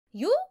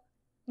You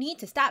need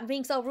to stop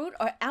being so rude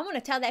or I'm going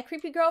to tell that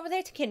creepy girl over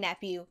there to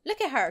kidnap you. Look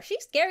at her.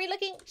 She's scary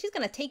looking. She's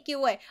going to take you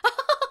away.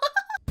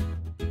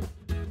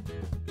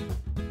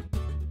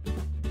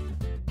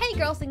 Hey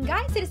girls and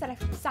guys, it is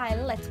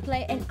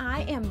ZaiLetsPlay and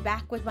I am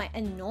back with my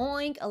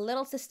annoying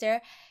little sister,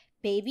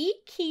 baby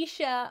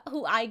Keisha,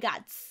 who I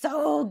got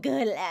so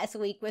good last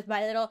week with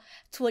my little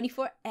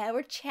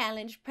 24-hour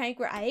challenge prank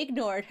where I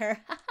ignored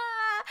her.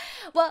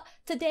 Well,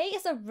 today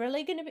is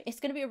it's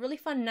gonna be a really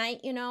fun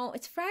night, you know.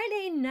 It's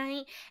Friday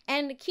night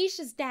and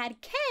Keisha's dad,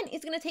 Ken,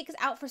 is gonna take us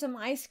out for some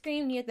ice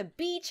cream near the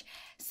beach.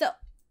 So,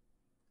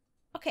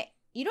 okay,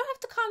 you don't have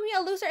to call me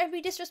a loser and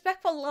be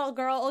disrespectful, little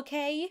girl,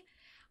 okay?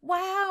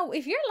 Wow,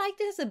 if you're like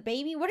this as a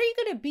baby, what are you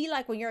going to be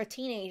like when you're a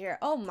teenager?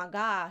 Oh my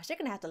gosh, they're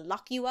going to have to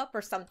lock you up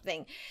or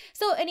something.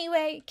 So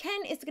anyway,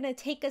 Ken is going to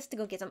take us to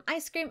go get some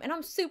ice cream and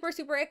I'm super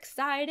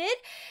excited.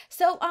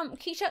 So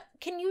Keisha,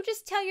 can you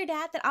just tell your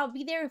dad that I'll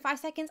be there in 5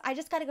 seconds? I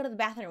just got to go to the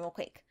bathroom real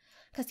quick.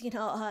 Because, you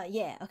know,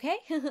 yeah, okay?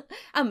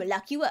 I'm going to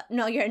lock you up.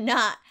 No, you're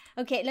not.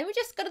 Okay, let me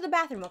just go to the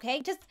bathroom,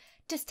 okay?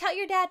 Just tell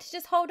your dad to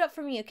just hold up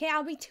for me, okay?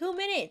 I'll be 2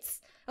 minutes,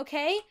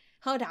 okay?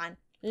 Hold on.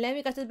 Let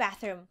me go to the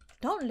bathroom.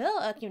 Don't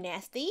look, you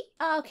nasty.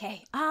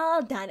 Okay,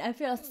 all done. I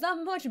feel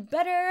so much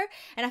better.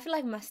 And I feel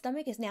like my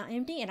stomach is now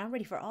empty and I'm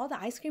ready for all the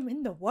ice cream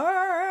in the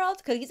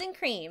world. Cookies and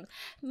cream.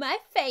 My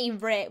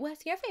favorite.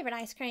 What's your favorite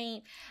ice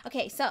cream?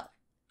 Okay, so,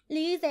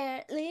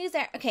 loser.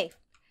 Okay,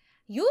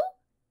 you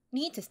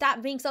need to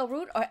stop being so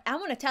rude or I'm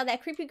going to tell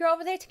that creepy girl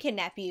over there to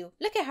kidnap you.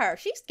 Look at her.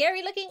 She's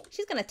scary looking.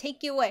 She's going to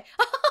take you away.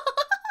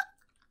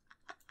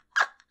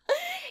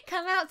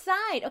 Come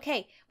outside.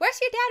 Okay, where's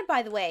your dad,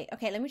 by the way?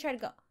 Okay, let me try to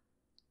go.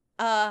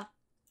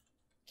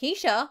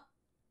 Keisha?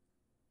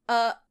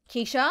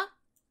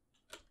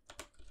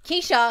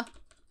 Keisha,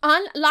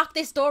 unlock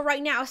this door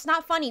right now. It's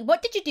not funny.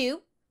 What did you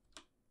do?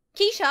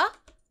 Keisha,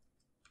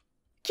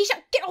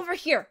 get over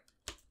here.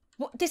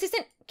 This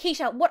isn't...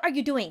 Keisha, what are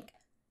you doing?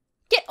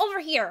 Get over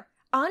here.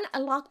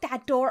 Unlock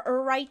that door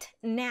right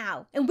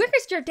now. And where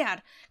is your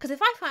dad? Because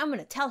if I find, I'm going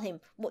to tell him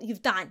what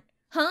you've done.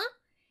 Huh?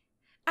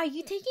 Are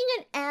you taking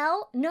an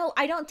L? No,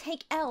 I don't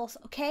take L's,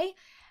 okay?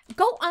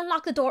 Go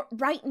unlock the door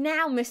right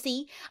now,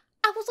 missy.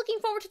 I was looking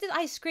forward to this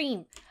ice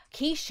cream.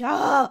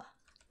 Keisha,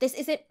 this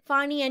isn't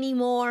funny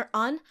anymore.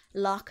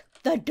 Unlock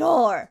the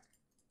door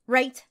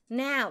right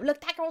now.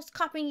 Look, that girl's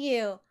copying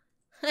you.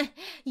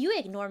 You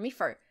ignored me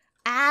for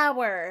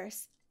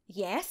hours.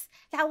 Yes,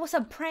 that was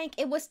a prank.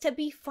 It was to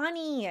be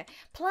funny.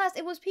 Plus,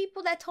 it was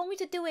people that told me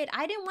to do it.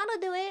 I didn't want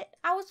to do it.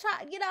 I was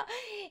trying, you know...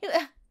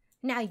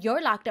 Now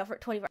you're locked up for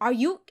 24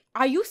 hours.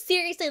 Are you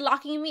seriously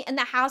locking me in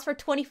the house for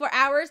 24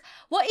 hours?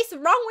 What is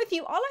wrong with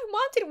you? All I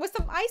wanted was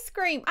some ice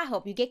cream. I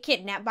hope you get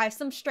kidnapped by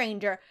some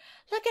stranger.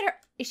 Look at her.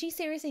 Is she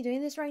seriously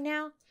doing this right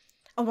now?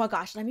 Oh my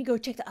gosh, let me go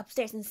check the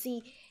upstairs and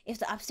see if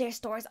the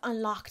upstairs door is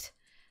unlocked.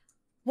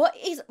 What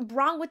is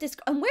wrong with this?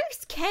 And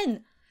where's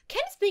Ken?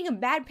 Ken is being a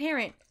bad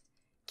parent.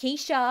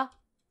 Keisha.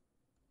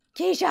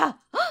 Keisha.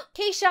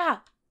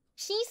 Keisha.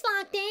 She's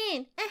locked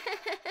in.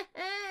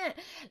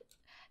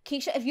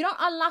 Keisha, if you don't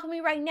unlock me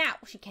right now...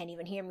 She can't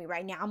even hear me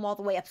right now. I'm all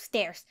the way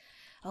upstairs.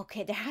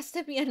 Okay, there has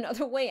to be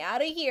another way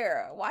out of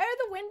here. Why are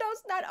the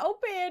windows not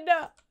open?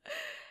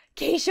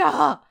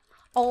 Keisha!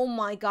 Oh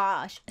my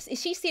gosh. Is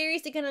she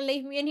seriously gonna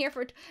leave me in here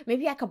for...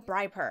 Maybe I could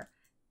bribe her.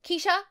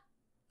 Keisha?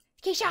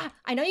 Keisha,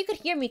 I know you could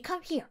hear me.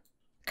 Come here.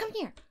 Come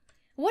here.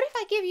 What if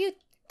I give you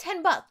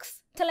 $10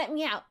 to let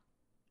me out?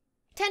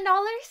 $10?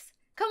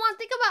 Come on,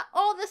 think about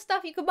all the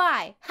stuff you could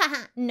buy.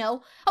 Haha,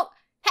 no. Oh,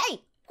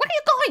 hey, where are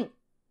you going?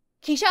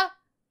 Keisha,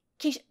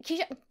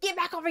 get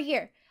back over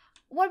here.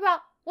 What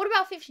about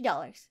 $50?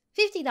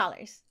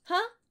 $50,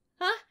 huh?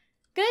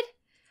 Good?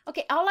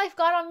 Okay, all I've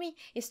got on me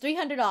is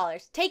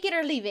 $300. Take it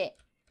or leave it.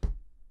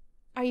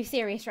 Are you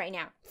serious right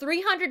now?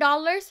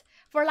 $300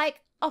 for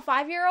like a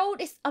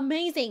 5-year-old is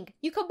amazing.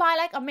 You could buy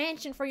like a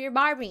mansion for your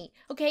Barbie.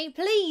 Okay,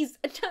 please,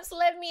 just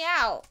let me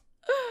out.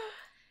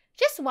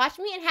 Just watch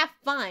me and have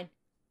fun.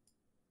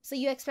 So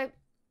you expect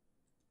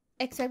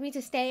me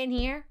to stay in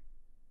here?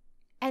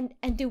 And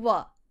do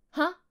what?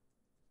 Huh?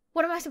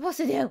 What am I supposed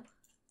to do?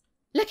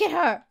 Look at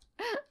her.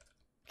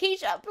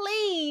 Keisha,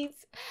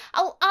 please.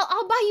 I'll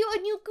buy you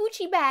a new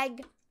Gucci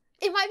bag.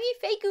 It might be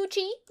fake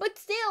Gucci, but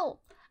still.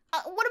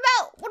 What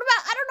about,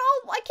 I don't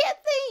know. I can't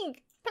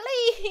think.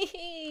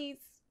 Please.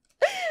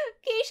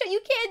 Keisha,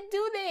 you can't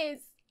do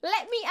this.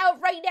 Let me out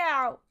right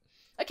now.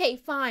 Okay,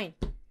 fine.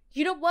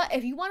 You know what?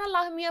 If you want to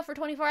lock me up for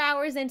 24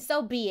 hours, then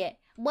so be it.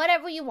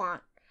 Whatever you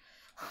want.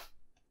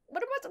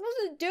 What am I supposed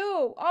to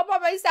do all by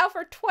myself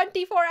for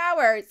 24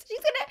 hours?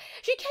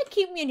 She can't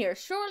keep me in here.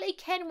 Surely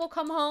Ken will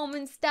come home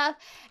and stuff.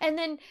 And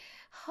then,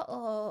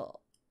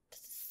 oh, this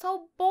is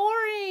so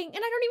boring. And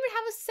I don't even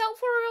have a cell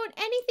phone or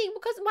anything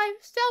because my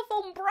cell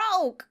phone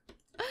broke.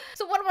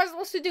 So what am I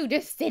supposed to do?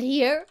 Just sit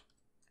here?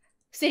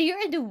 Sit here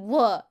and do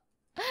what?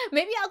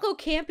 Maybe I'll go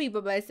camping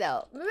by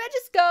myself. Maybe I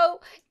just go.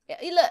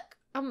 Look,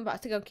 I'm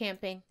about to go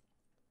camping.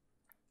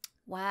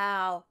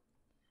 Wow.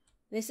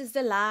 This is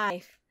the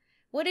life.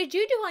 What did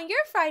you do on your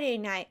Friday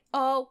night?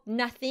 Oh,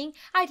 nothing.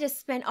 I just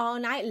spent all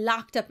night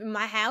locked up in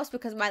my house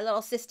because my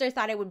little sister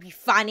thought it would be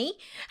funny.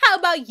 How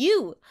about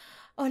you?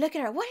 Oh, look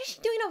at her. What is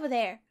she doing over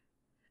there?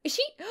 Is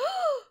she...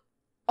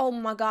 Oh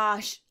my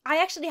gosh.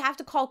 I actually have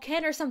to call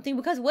Ken or something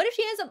because what if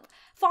she ends up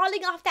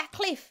falling off that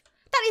cliff?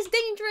 That is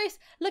dangerous.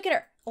 Look at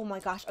her. Oh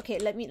my gosh. Okay,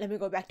 let me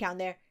go back down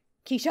there.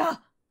 Keisha.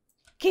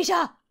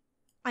 Keisha.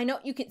 I know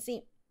you can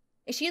see.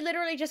 Is she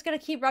literally just going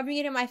to keep rubbing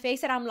it in my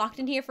face that I'm locked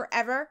in here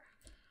forever?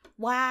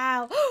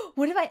 Wow.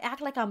 What if I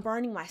act like I'm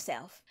burning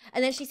myself?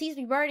 And then she sees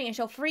me burning and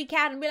she'll freak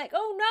out and be like,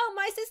 oh no,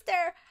 my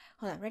sister.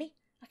 Hold on, ready?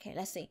 Okay,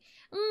 let's see.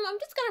 I'm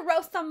just going to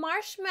roast some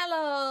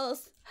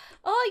marshmallows.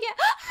 Oh, yeah.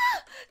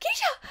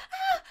 Keisha,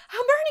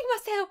 I'm burning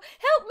myself.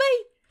 Help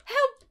me.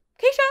 Help.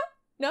 Keisha.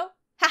 No.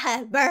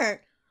 Haha, burn.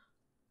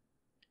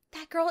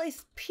 That girl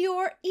is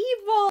pure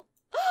evil.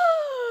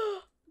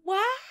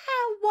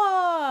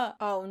 Wow.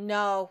 Oh,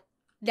 no.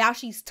 Now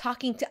she's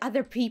talking to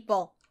other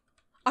people.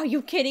 Are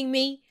you kidding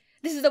me?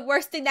 This is the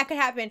worst thing that could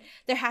happen.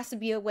 There has to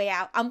be a way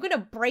out. I'm going to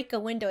break a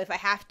window if I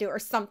have to or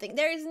something.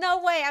 There is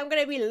no way I'm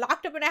going to be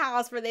locked up in a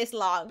house for this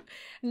long.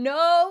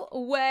 No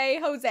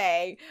way,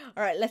 Jose.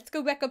 All right, let's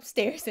go back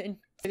upstairs and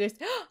there's...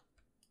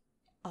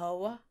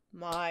 Oh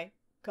my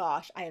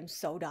gosh, I am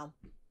so dumb.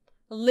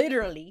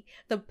 Literally,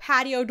 the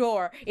patio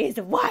door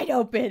is wide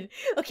open.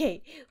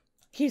 Okay,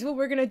 here's what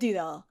we're going to do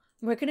though.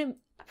 We're going to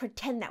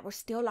pretend that we're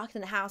still locked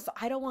in the house, so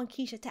I don't want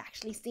Keisha to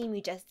actually see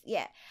me just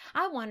yet.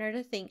 I want her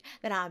to think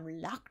that I'm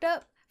locked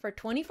up for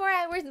 24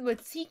 hours,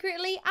 but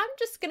secretly I'm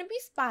just gonna be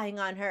spying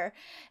on her.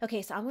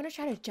 Okay, so I'm gonna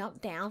try to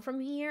jump down from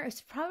here.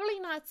 It's probably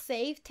not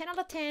safe. 10 out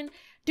of 10.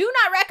 Do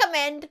not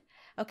recommend.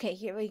 Okay,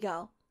 here we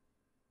go.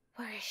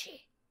 Where is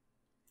she?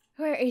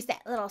 Where is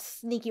that little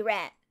sneaky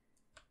rat?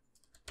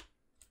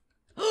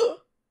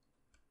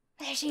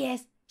 There she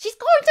is. She's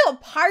going to a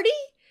party?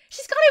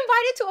 She's got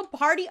invited to a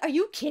party? Are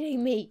you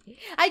kidding me?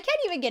 I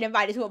can't even get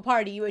invited to a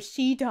party, but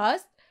she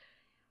does?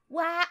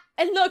 Wow.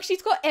 And look,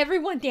 she's got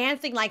everyone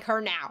dancing like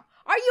her now.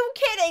 Are you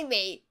kidding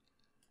me?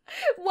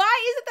 Why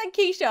is it that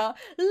Keisha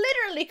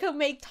literally could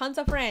make tons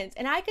of friends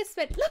and I could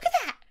spend, look at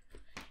that.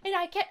 And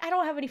I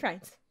don't have any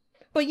friends.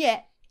 But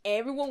yet,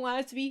 everyone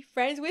wants to be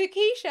friends with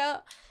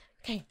Keisha.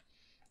 Okay,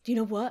 do you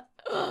know what?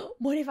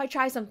 What if I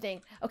try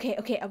something? Okay,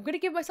 I'm going to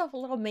give myself a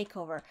little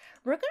makeover.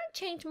 We're going to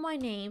change my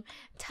name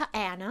to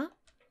Anna.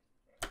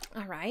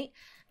 All right,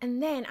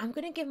 and then I'm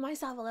gonna give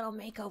myself a little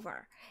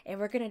makeover, and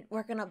we're gonna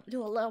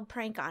do a little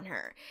prank on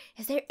her.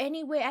 Is there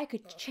any way I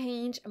could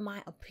change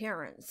my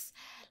appearance?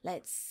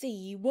 Let's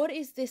see. What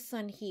is this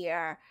one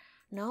here?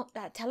 No,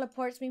 that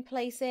teleports me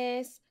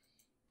places.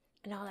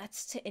 No,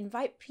 that's to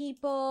invite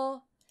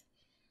people.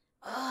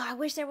 Oh, I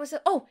wish there was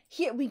a... Oh,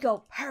 here we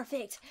go.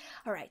 Perfect.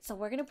 All right, so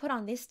we're gonna put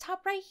on this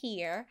top right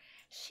here.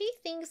 She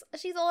thinks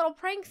she's a little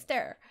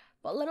prankster.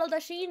 But little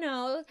does she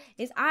know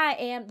is I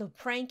am the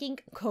pranking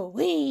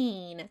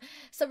queen.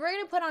 So we're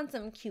going to put on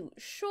some cute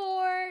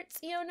shorts,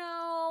 you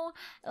know.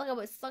 Look, it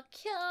was so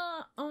cute.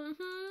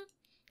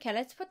 Okay,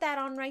 let's put that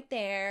on right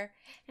there.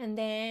 And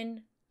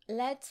then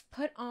let's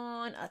put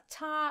on a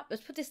top.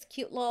 Let's put this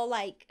cute little,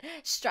 like,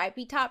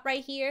 stripy top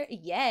right here.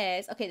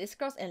 Yes. Okay, this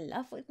girl's in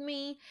love with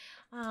me.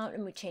 Let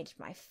me change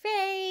my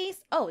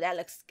face. Oh, that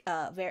looks,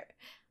 that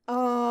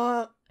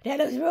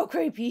looks real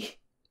creepy.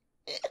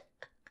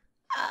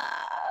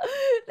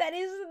 That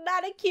is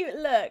not a cute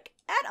look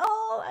at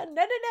all.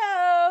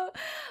 No.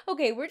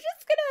 Okay, we're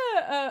just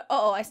gonna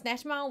I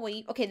snatched my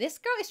weave. Okay, this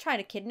girl is trying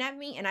to kidnap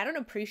me and I don't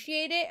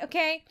appreciate it.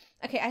 Okay,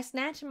 I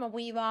snatched my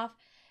weave off.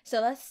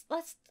 So let's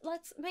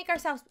make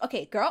ourselves...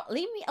 Okay, girl,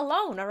 leave me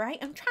alone. All right,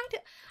 I'm trying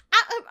to...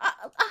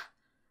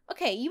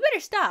 Okay, you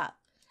better stop.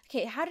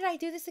 Okay, how did I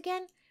do this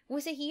again?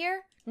 Was it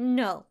here?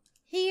 No,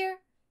 here.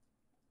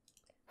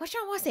 Which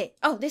one was it?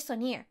 Oh, this one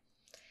here.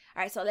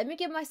 All right, so let me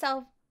give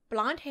myself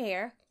blonde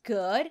hair.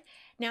 Good.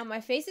 Now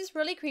my face is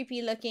really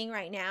creepy looking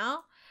right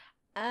now.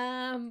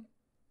 But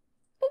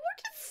we're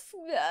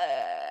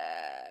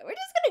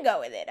just gonna go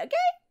with it,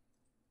 okay?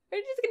 We're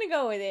just gonna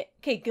go with it.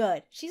 Okay,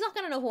 good. She's not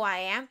gonna know who I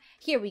am.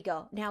 Here we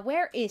go. Now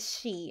where is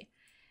she?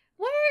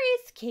 Where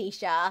is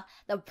Keisha?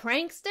 The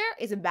prankster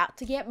is about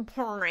to get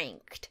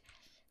pranked.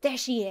 There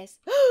she is.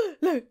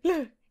 Look.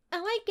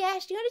 Oh my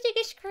gosh, do you want to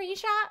take a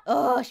screenshot?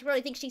 Oh, she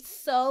really thinks she's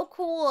so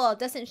cool,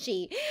 doesn't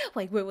she?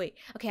 Wait.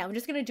 Okay, I'm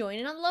just gonna join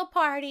in on the little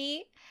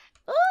party.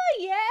 Oh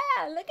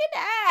yeah, look at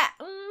that.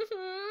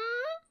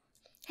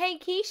 Hey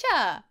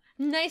Keisha,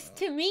 nice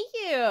to meet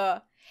you.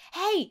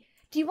 Hey,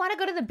 do you want to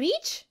go to the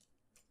beach?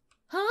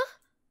 Huh?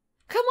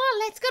 Come on,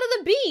 let's go to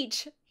the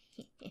beach.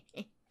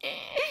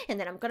 And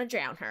then I'm gonna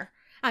drown her.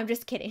 I'm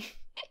just kidding.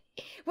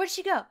 Where'd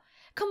she go?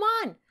 Come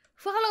on,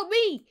 follow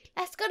me.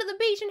 Let's go to the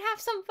beach and have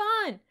some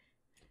fun.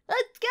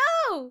 Let's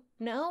go.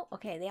 No?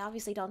 Okay, they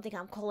obviously don't think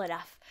I'm cool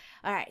enough.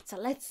 All right, so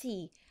let's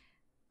see.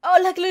 Oh,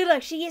 look.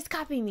 She is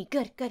copying me.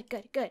 Good.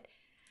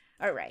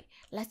 All right,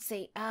 let's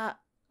see. Oh.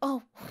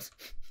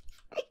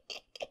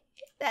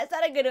 That's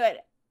not a good one.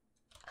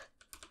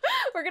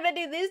 We're going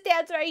to do this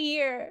dance right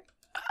here.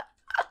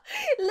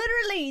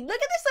 Literally,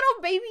 look at this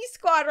little baby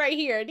squad right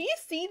here. Do you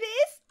see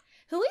this?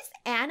 Who is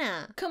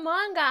Anna? Come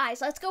on,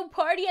 guys. Let's go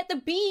party at the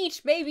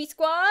beach, baby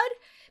squad.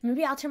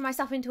 Maybe I'll turn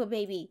myself into a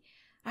baby.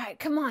 All right,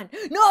 come on.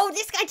 No,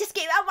 this guy just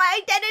gave out my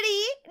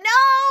identity.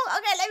 No.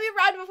 Okay, let me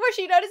run before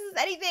she notices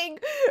anything.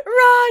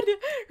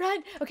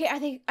 Run.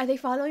 Okay, are they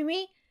following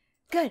me?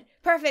 Good,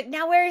 perfect.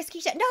 Now where is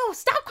Keisha? No,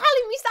 stop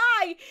calling me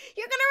Zai.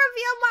 You're gonna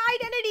reveal my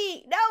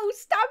identity. No,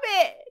 stop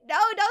it. No,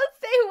 don't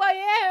say who I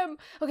am.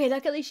 Okay,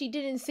 luckily she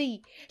didn't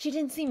see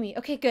me.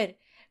 Okay, good.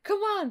 Come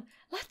on,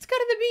 let's go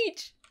to the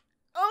beach.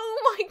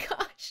 Oh my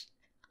gosh.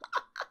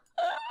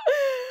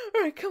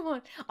 All right, come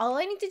on. All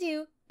I need to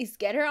do is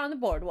get her on the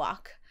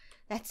boardwalk.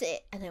 That's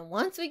it. And then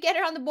once we get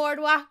her on the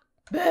boardwalk,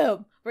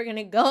 boom, we're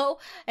gonna go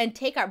and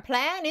take our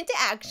plan into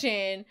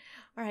action.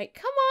 All right,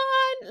 come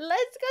on,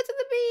 let's go to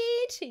the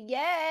beach.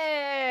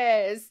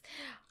 Yes.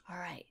 All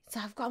right, so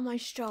I've got my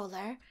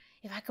stroller.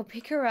 If I could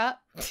pick her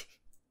up.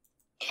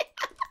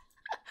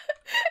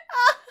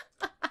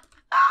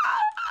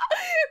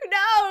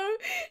 No,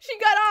 she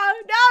got off.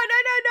 No.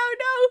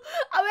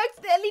 I'm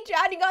accidentally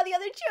drowning all the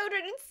other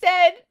children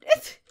instead.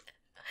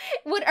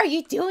 What are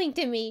you doing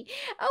to me?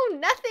 Oh,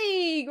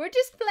 nothing. We're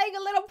just playing a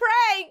little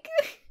prank.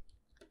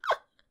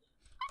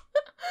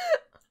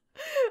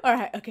 All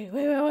right, okay,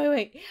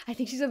 wait. I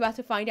think she's about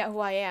to find out who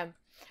I am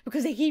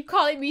because they keep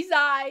calling me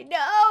Zai.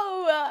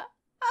 No,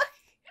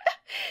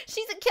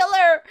 she's a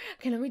killer.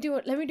 Okay, let me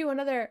do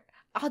another.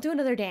 I'll do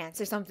another dance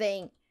or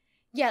something.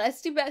 Yeah,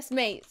 let's do best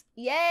mates.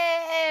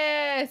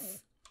 Yes.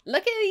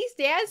 Look at these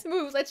dance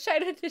moves. Let's try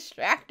to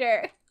distract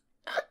her.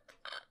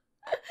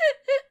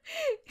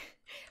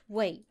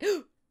 Wait.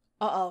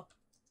 Uh-oh.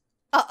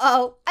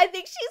 I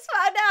think she's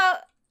found out.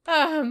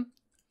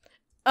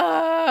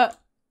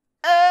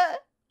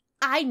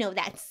 I know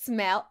that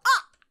smell.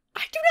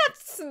 I do not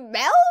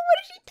smell? What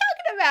is she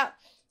talking about?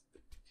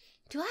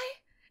 Do I?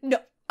 No.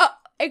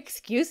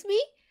 Excuse me?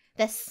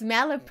 The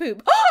smell of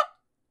poop.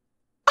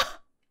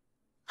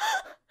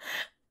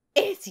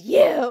 It's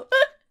you.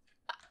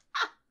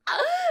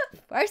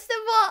 First of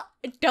all,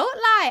 don't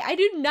lie. I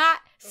do not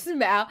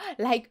smell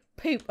like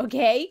poop,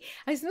 okay?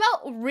 I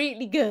smell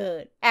really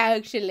good,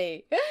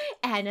 actually.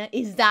 Anna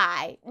is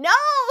Zai. No!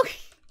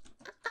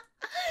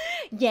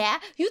 Yeah,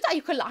 you thought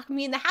you could lock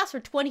me in the house for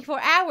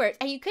 24 hours,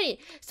 and you couldn't.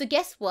 So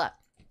guess what?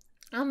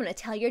 I'm gonna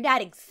tell your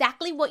dad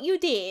exactly what you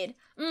did.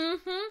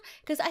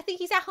 Because I think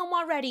he's at home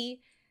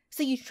already.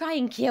 So you try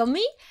and kill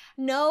me?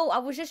 No, I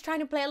was just trying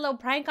to play a little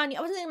prank on you.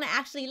 I wasn't gonna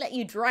actually let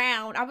you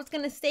drown. I was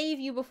gonna save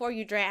you before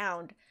you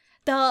drowned.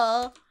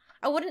 Duh.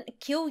 I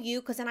wouldn't kill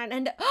you because then I'd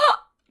end up...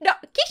 No,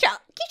 Keisha!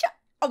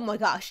 Oh my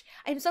gosh.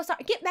 I'm so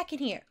sorry. Get back in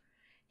here.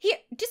 Here,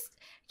 just...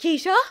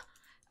 Keisha?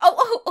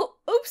 Oh,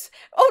 oops.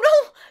 Oh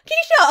no,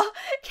 Keisha!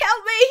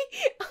 Help me!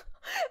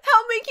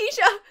 Help me,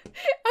 Keisha!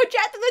 I'm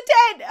trapped in the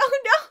tent! Oh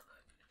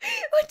no!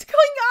 What's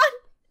going on?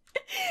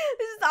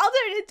 This is all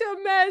turned into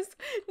a mess.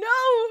 No!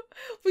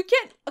 We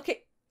can't...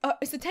 Okay,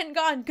 is the tent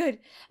gone? Good.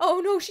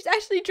 Oh no, she's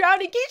actually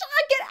drowning.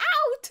 Keisha, get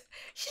out!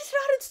 She doesn't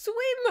know how to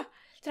swim.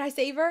 Did I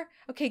save her?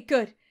 Okay,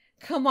 good.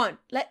 Come on.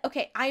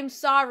 Okay, I'm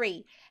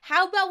sorry.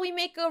 How about we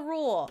make a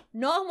rule?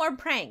 No more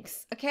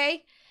pranks,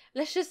 okay?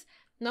 Let's just...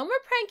 No more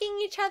pranking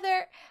each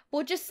other.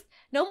 We'll just...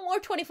 No more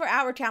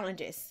 24-hour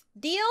challenges.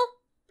 Deal?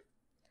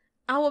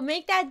 I will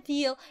make that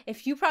deal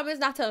if you promise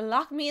not to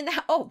lock me in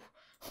the... Oh,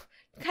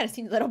 kind of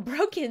seems a little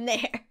broken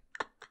there.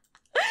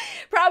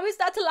 Promise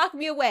not to lock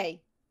me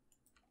away.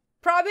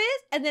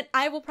 Promise? And then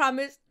I will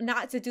promise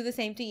not to do the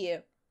same to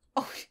you.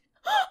 Oh,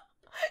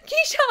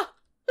 Keisha!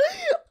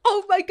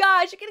 Oh my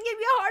gosh, you're gonna give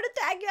me a heart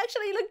attack. You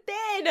actually look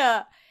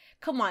dead.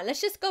 Come on,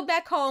 let's just go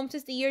back home to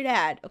see your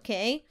dad,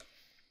 okay?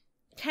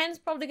 Ken's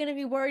probably gonna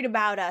be worried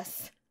about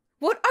us.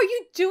 What are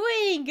you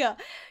doing?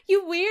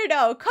 You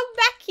weirdo. Come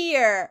back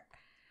here.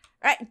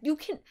 All right, you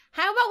can...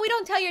 How about we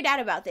don't tell your dad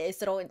about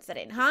this little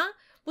incident, huh?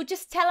 We'll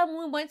just tell him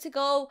we went to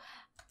go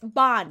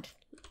bond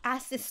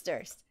as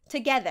sisters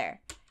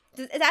together.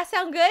 Does that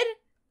sound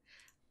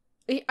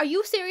good? Are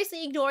you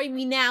seriously ignoring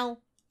me now?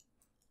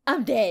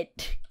 I'm dead.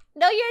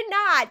 No, you're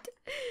not.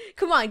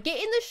 Come on, get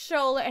in the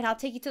stroller and I'll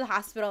take you to the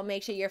hospital and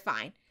make sure you're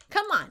fine.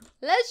 Come on,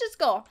 let's just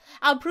go.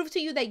 I'll prove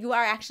to you that you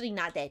are actually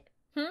not dead.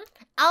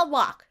 I'll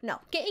walk. No,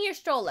 get in your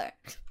stroller.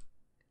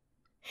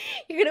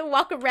 You're gonna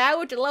walk around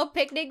with your little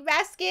picnic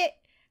basket?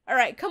 All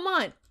right, come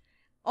on.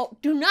 Oh,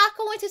 do not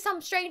go into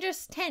some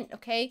stranger's tent,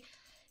 okay?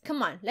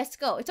 Come on, let's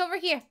go. It's over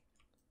here.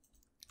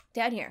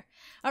 Down here.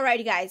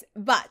 Alrighty, guys.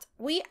 But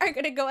we are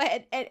going to go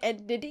ahead and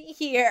end it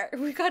here.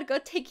 We got to go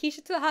take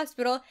Keisha to the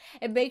hospital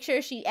and make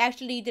sure she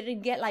actually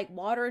didn't get, like,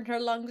 water in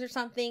her lungs or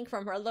something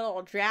from her little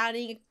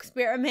drowning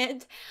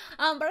experiment.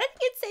 But I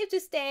think it's safe to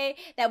say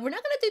that we're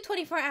not going to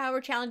do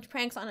 24-hour challenge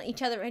pranks on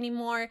each other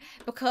anymore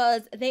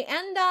because they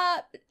end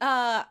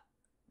up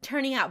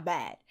turning out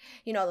bad.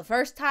 You know, the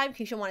first time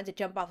Keisha wanted to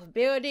jump off a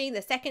building.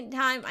 The second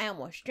time I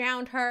almost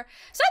drowned her.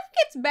 So I think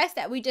it's best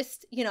that we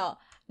just, you know,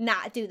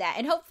 not do that.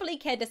 And hopefully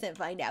Ken doesn't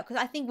find out,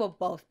 because I think we'll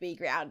both be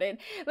grounded.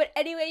 But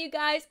anyway, you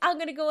guys, I'm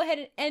going to go ahead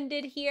and end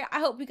it here. I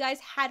hope you guys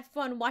had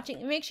fun watching.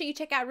 And make sure you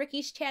check out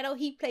Ricky's channel.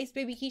 He plays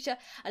Baby Keisha.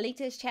 A link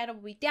to his channel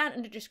will be down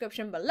in the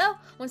description below.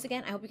 Once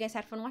again, I hope you guys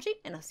had fun watching,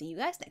 and I'll see you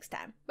guys next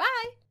time.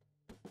 Bye!